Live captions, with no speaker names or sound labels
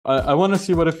I want to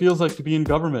see what it feels like to be in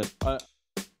government.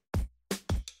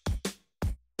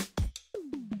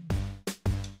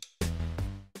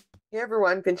 Hey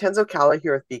everyone, Vincenzo Calla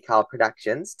here with VCalla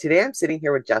Productions. Today I'm sitting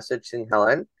here with Jasraj Singh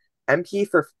Hallan, MP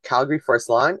for Calgary Forest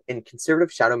Lawn and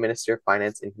Conservative Shadow Minister of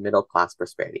Finance and Middle Class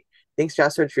Prosperity. Thanks,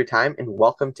 Jasraj, for your time and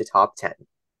welcome to Top 10.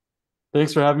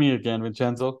 Thanks for having me again,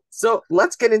 Vincenzo. So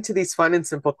let's get into these fun and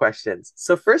simple questions.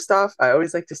 So first off, I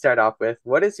always like to start off with,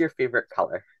 what is your favorite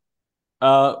color?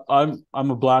 I'm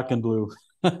a black and blue.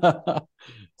 Question,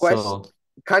 So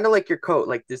kind of like your coat,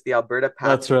 like there's the Alberta patch,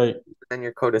 that's right. and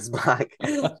your coat is black.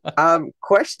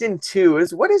 Question two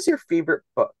is, what is your favorite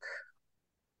book?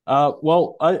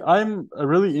 Well, I'm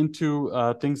really into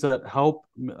things that help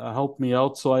me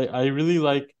out. So I really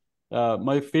like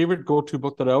my favorite go-to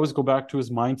book that I always go back to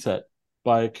is Mindset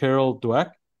by Carol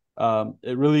Dweck.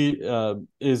 It really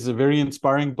is a very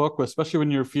inspiring book, especially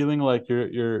when you're feeling like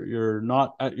you're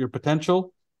not at your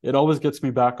potential. It always gets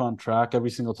me back on track every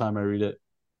single time I read it.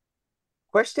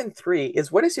 Question three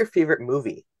is, what is your favorite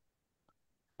movie?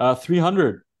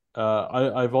 300.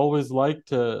 I've always liked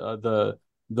the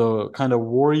kind of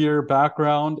warrior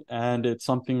background, and it's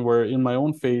something where in my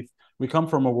own faith we come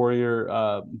from a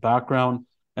warrior background,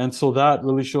 and so that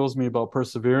really shows me about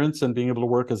perseverance and being able to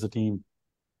work as a team.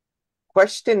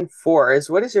 Question four is,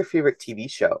 what is your favorite TV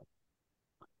show?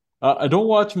 I don't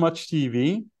watch much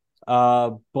TV,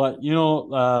 but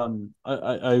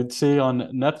I would say on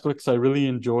Netflix I really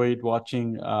enjoyed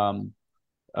watching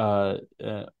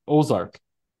Ozark.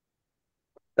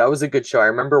 That was a good show. I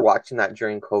remember watching that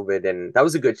during COVID, and that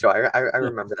was a good show. I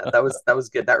remember that. That was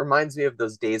good. That reminds me of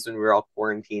those days when we were all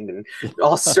quarantined and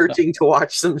all searching to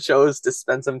watch some shows to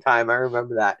spend some time. I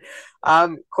remember that.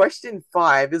 Question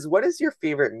five is, what is your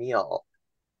favorite meal?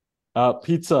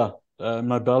 Pizza.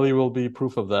 My belly will be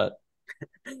proof of that.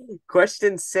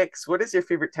 Question six, what is your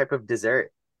favorite type of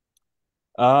dessert?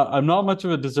 I'm not much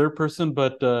of a dessert person,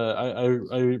 but I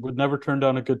would never turn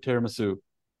down a good tiramisu.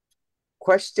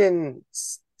 Question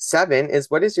seven is,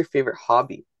 what is your favorite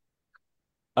hobby?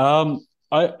 I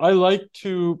like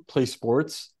to play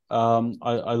sports.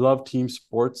 I love team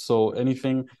sports. So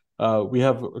anything, we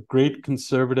have a great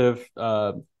conservative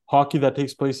hockey that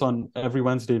takes place on every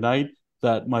Wednesday night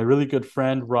that my really good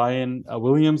friend Ryan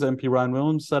Williams, MP Ryan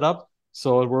Williams, set up.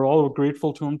 So we're all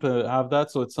grateful to him to have that.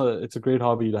 So it's a great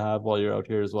hobby to have while you're out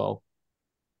here as well.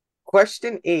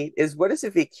 Question eight is, what is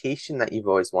a vacation that you've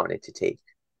always wanted to take?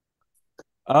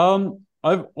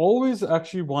 I've always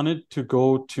actually wanted to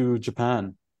go to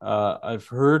Japan. I've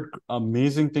heard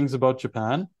amazing things about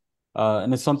Japan,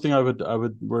 and it's something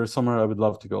where somewhere I would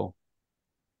love to go.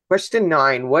 Question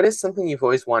nine, what is something you've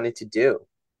always wanted to do?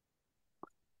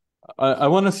 I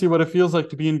want to see what it feels like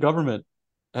to be in government,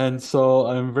 and so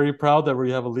I'm very proud that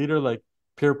we have a leader like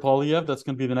Pierre Poilievre that's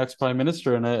going to be the next prime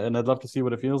minister, and I'd love to see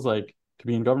what it feels like to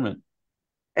be in government.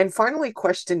 And finally,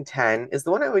 question 10 is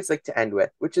the one I always like to end with,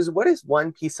 which is, what is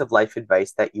one piece of life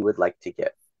advice that you would like to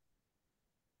give?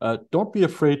 Don't be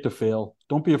afraid to fail.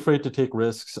 Don't be afraid to take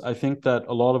risks. I think that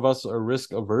a lot of us are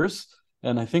risk averse,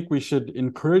 and I think we should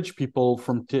encourage people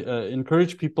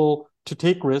to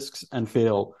take risks and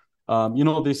fail.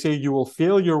 They say you will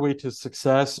fail your way to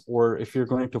success, or if you're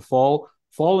going to fall,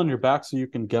 fall on your back so you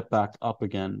can get back up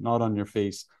again, not on your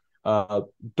face. Uh,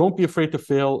 don't be afraid to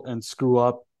fail and screw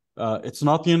up. It's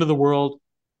not the end of the world.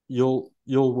 You'll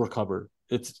recover.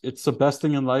 It's the best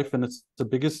thing in life, and it's the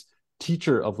biggest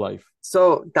teacher of life.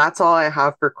 So that's all I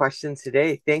have for questions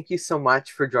today. Thank you so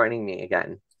much for joining me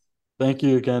again. Thank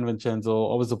you again, Vincenzo.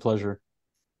 Always a pleasure.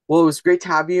 Well, it was great to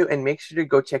have you, and make sure to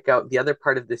go check out the other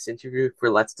part of this interview for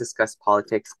Let's Discuss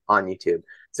Politics on YouTube.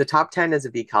 So, Top 10 is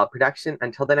a VCalla production.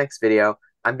 Until the next video,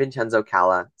 I'm Vincenzo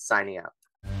Calla, signing out.